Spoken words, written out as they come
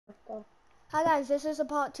Hi guys, this is a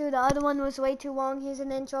part 2. The other one was way too long. Here's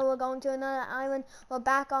an intro. We're going to another island. We're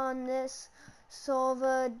back on this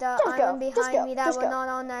server. The island behind me that we're not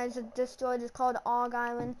on that is destroyed is called Og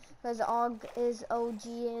Island, because Og is OG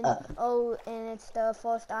and and it's the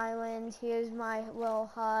first island. Here's my little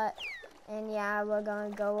hut, and yeah, we're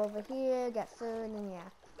gonna go over here, get food, and yeah,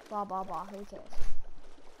 blah blah blah. Who cares?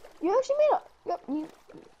 You actually made you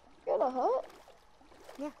got a hut?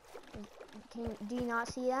 Yeah. Do you not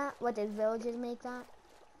see that? What, did villagers make that?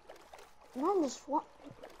 No, I'm just oh,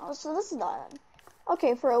 so this is the island.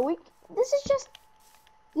 Okay, for a week. This is just.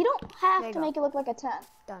 You don't have to make it look like a tent.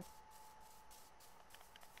 Done.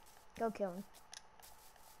 Go kill him.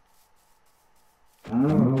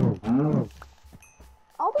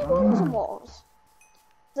 I'll be building some walls.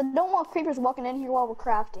 I don't want creepers walking in here while we're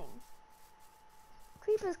crafting.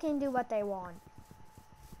 Creepers can do what they want.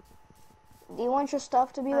 Do you want your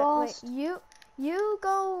stuff to be lost? Wait, you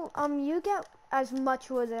go, you get as much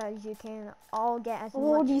wood as you can. I'll get as much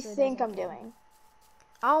wood. What do you think I'm doing?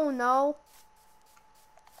 I don't know.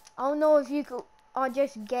 I don't know if you are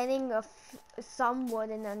just getting some wood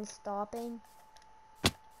and then stopping.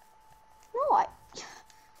 No,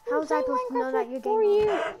 how's I supposed to know that you're getting 4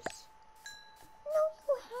 years? No,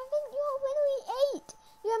 you haven't. You're literally 8.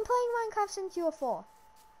 You've been playing Minecraft since you were 4.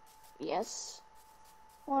 Yes.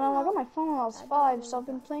 Well, I got my phone when I was 5, so I've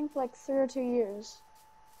been playing for like 3 or 2 years.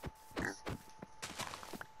 I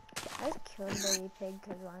just killed Baby Pig,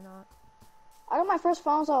 because why not? I got my first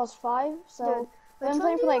phone when I was 5, so I've been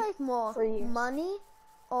playing for like more 3 years. Money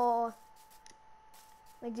or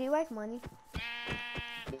like, do you like money?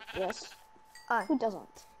 Yes. Alright. Who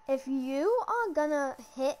doesn't? If you are gonna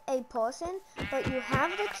hit a person, but you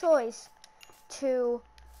have the choice to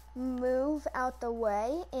move out the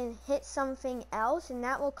way and hit something else, and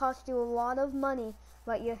that will cost you a lot of money,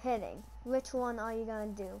 what you're hitting, which one are you gonna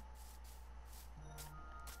do?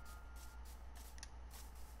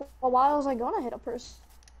 Well, why was I gonna hit a person?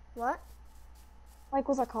 What? Like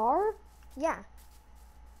with a car? Yeah.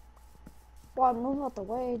 Well, I'd move out the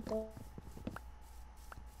way.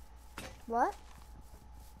 What?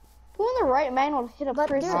 Who in the right mind would hit a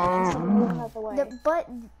person instead of moving out the way? But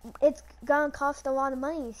it's gonna cost a lot of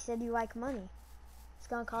money. You said you like money. It's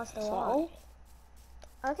gonna cost a lot.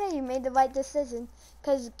 Okay, you made the right decision,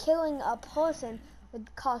 because killing a person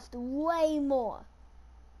would cost way more.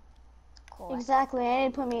 Exactly, and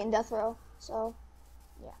it'd put me in death row. So,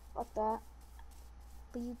 yeah, fuck that.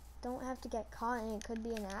 But you don't have to get caught, and it could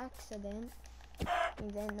be an accident.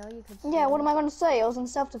 You didn't know you could. Yeah, what am I gonna say? It was in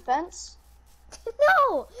self-defense?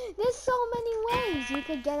 No! There's so many ways you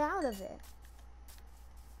could get out of it.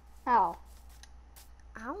 How?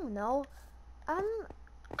 I don't know. I'm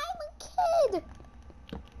a kid!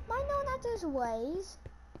 I know that there's ways.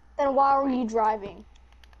 Then why were you driving?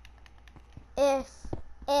 If,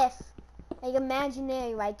 like,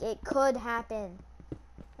 imaginary, like, it could happen.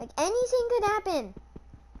 Like, anything could happen.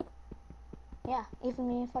 Yeah, even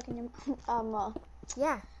me fucking,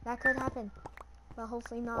 Yeah, that could happen. But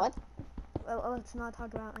hopefully not. What? Well, let's not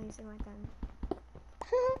talk about anything like that.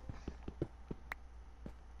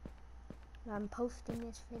 I'm posting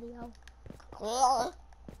this video.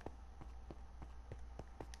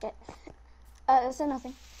 Is there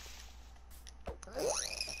nothing?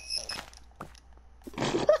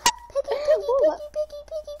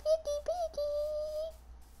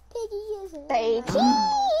 Piggy is a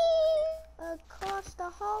across the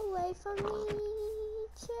hallway from me,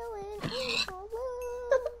 chilling in her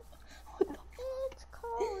room. It's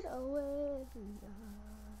cold away.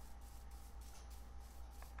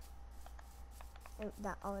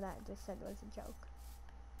 That just said was a joke.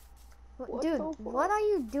 Dude, what are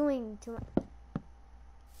you doing to?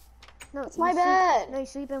 No, it's my bed. No, you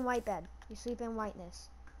sleep in white bed. You sleep in whiteness.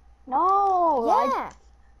 No. Yeah.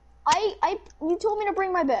 You told me to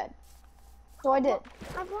bring my bed, so I did. Well,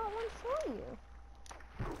 I brought one for you.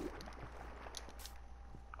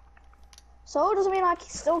 So doesn't mean I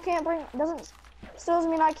still can't bring. Still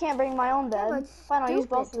doesn't mean I can't bring my own bed. Yeah, fine, I'll use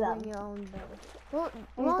both of them. Bring your own bed. Well,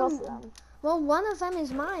 use both of them. Well, one of them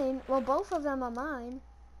is mine. Well, both of them are mine.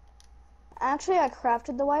 Actually, I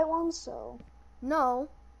crafted the white one, so. No,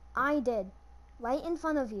 I did. Right in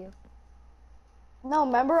front of you. No,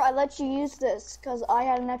 remember? I let you use this because I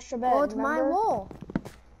had an extra bed. Well, it's my wall.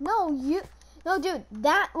 No, dude,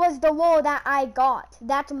 that was the wall that I got.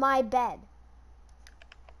 That's my bed.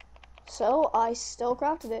 So, I still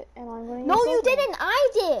crafted it, and I'm going to No, you didn't. I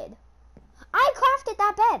did. I crafted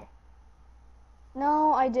that bed.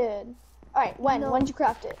 No, I did. Alright, when? No. When did you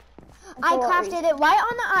craft it? I crafted it right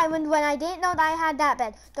on the island when I didn't know that I had that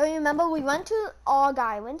bed. Don't you remember? We went to Og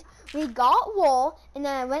Island, we got wool, and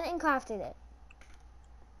then I went and crafted it.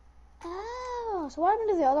 Oh, so what happened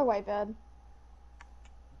to the other white bed?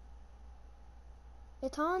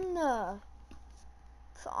 It's on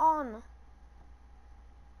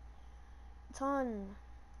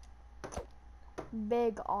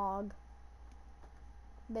Big Og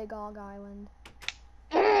Island.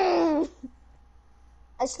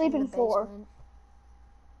 I sleep in 4.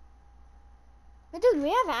 But dude, we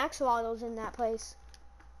have axolotls in that place.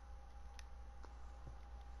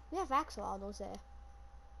 We have axolotls there.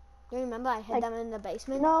 Do you remember I hid them in the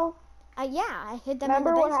basement? No. Yeah, I hid them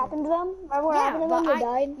Remember in the basement. What happened to them? Remember what happened to them? They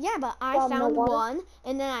died? Yeah, but I found one,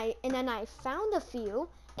 and then I found a few,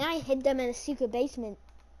 and I hid them in a secret basement.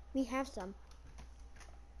 We have some.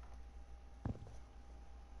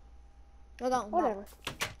 We're going. Whatever.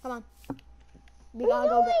 Come on. We're gonna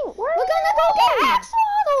go get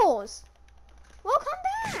axolotls. We'll come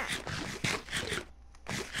back.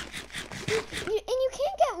 And you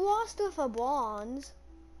can't get lost with a bronze.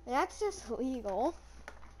 That's just illegal.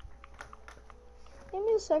 Give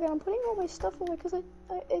me a second. I'm putting all my stuff away because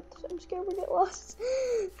I'm scared we get lost.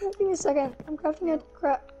 Give me a second. I'm crafting a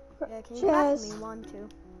Yeah, can you craft me one too?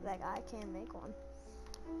 Like I can't make one.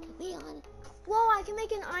 Whoa! I can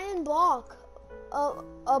make an iron block.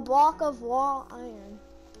 A block of raw iron.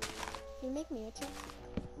 Can you make me a chest?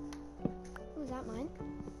 Oh, is that mine?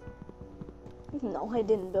 No, I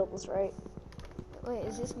didn't build this right. Wait,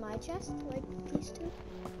 is this my chest? Like these two?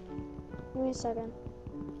 Give me a second.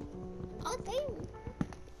 Oh, they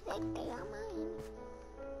are mine.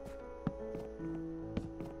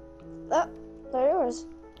 Oh, they're yours.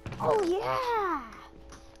 Oh yeah!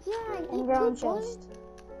 Yeah, I need ground 2 chest.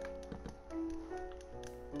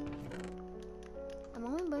 I'm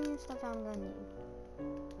only bringing stuff I'm gonna need.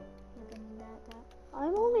 Not gonna need that.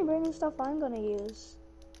 I'm only bringing stuff I'm gonna use.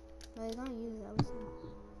 No, you're gonna use everything.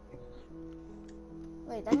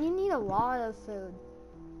 Wait, then you need a lot of food.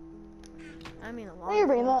 I mean a lot. You're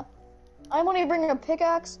bringing that. I'm only bringing a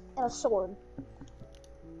pickaxe and a sword.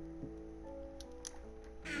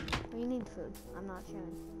 Well, you need food. I'm not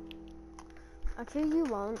sharing. Actually, you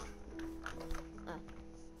won't.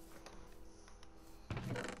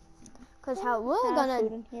 Cause how we're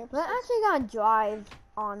actually gonna drive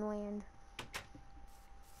on land.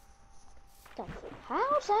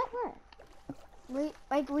 How's that work?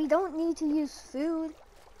 We don't need to use food.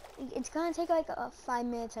 It's gonna take like 5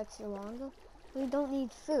 minutes extra longer. We don't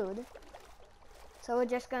need food. So we're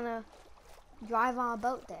just gonna drive on a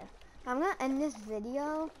boat there. I'm gonna end this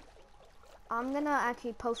video. I'm gonna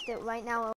actually post it right now.